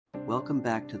Welcome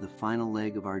back to the final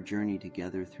leg of our journey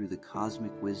together through the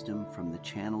cosmic wisdom from the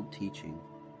channeled teaching.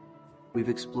 We've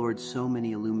explored so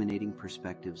many illuminating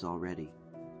perspectives already.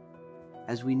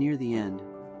 As we near the end,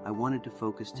 I wanted to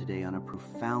focus today on a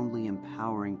profoundly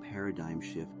empowering paradigm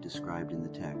shift described in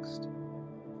the text.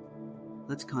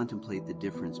 Let's contemplate the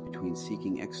difference between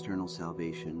seeking external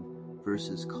salvation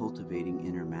versus cultivating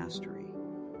inner mastery.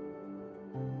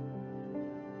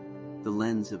 The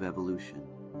lens of evolution.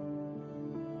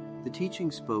 The teaching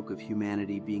spoke of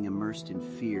humanity being immersed in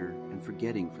fear and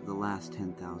forgetting for the last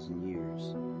 10,000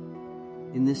 years.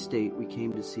 In this state, we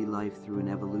came to see life through an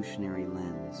evolutionary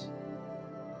lens,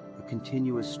 a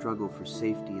continuous struggle for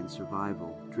safety and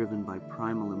survival driven by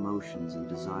primal emotions and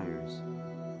desires.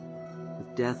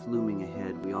 With death looming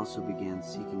ahead, we also began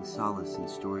seeking solace in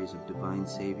stories of divine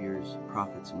saviors,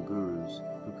 prophets, and gurus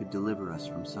who could deliver us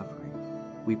from suffering.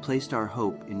 We placed our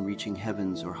hope in reaching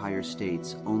heavens or higher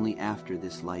states only after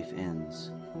this life ends.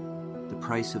 The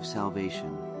price of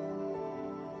salvation.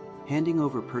 Handing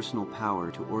over personal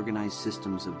power to organized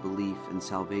systems of belief and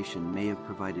salvation may have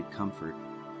provided comfort,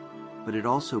 but it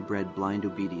also bred blind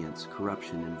obedience,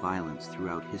 corruption, and violence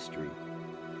throughout history.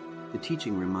 The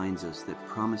teaching reminds us that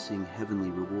promising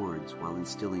heavenly rewards while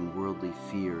instilling worldly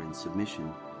fear and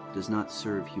submission does not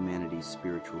serve humanity's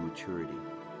spiritual maturity.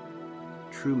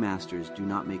 True masters do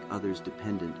not make others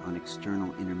dependent on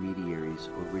external intermediaries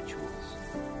or rituals.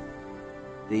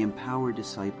 They empower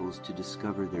disciples to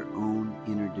discover their own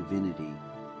inner divinity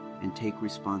and take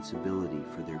responsibility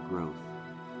for their growth.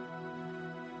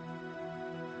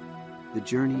 The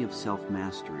journey of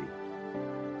self-mastery.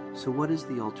 So what is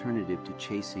the alternative to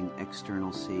chasing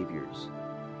external saviors?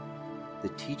 The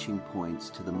teaching points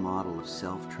to the model of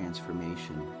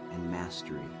self-transformation and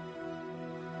mastery.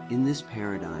 In this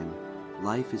paradigm,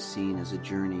 life is seen as a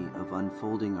journey of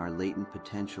unfolding our latent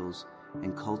potentials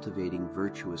and cultivating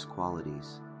virtuous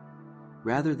qualities.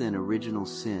 Rather than original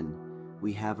sin,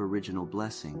 we have original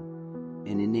blessing,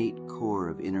 an innate core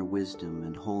of inner wisdom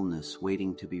and wholeness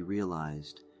waiting to be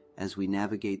realized as we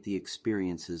navigate the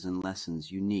experiences and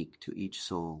lessons unique to each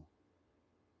soul.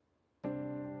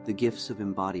 The gifts of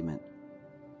embodiment.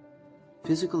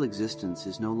 Physical existence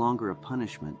is no longer a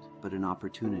punishment, but an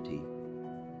opportunity.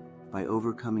 By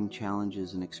overcoming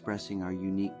challenges and expressing our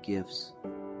unique gifts,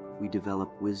 we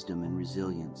develop wisdom and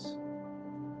resilience.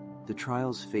 The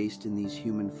trials faced in these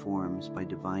human forms by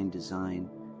divine design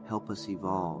help us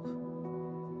evolve.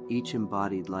 Each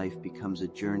embodied life becomes a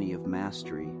journey of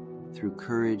mastery. Through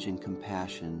courage and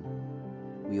compassion,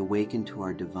 we awaken to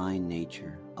our divine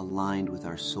nature, aligned with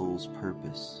our soul's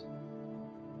purpose.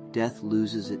 Death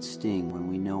loses its sting when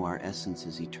we know our essence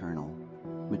is eternal,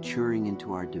 maturing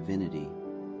into our divinity.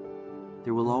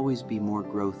 There will always be more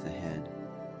growth ahead,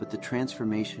 but the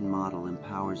transformation model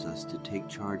empowers us to take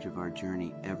charge of our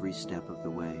journey every step of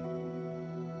the way.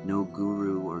 No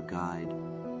guru or guide,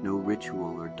 no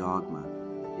ritual or dogma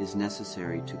is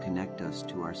necessary to connect us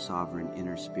to our sovereign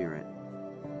inner spirit.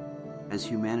 As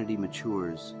humanity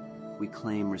matures, we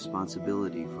claim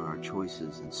responsibility for our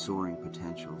choices and soaring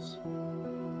potentials.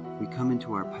 We come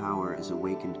into our power as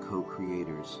awakened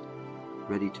co-creators,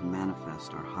 ready to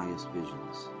manifest our highest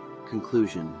visions.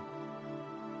 Conclusion.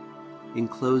 In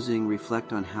closing,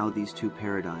 reflect on how these two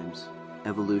paradigms,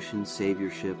 evolution,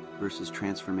 saviorship versus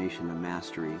transformation and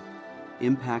mastery,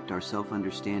 impact our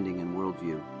self-understanding and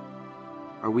worldview.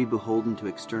 Are we beholden to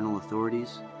external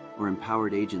authorities or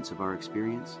empowered agents of our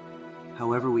experience?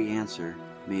 However we answer,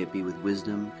 may it be with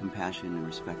wisdom, compassion, and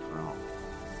respect for all.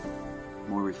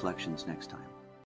 More reflections next time.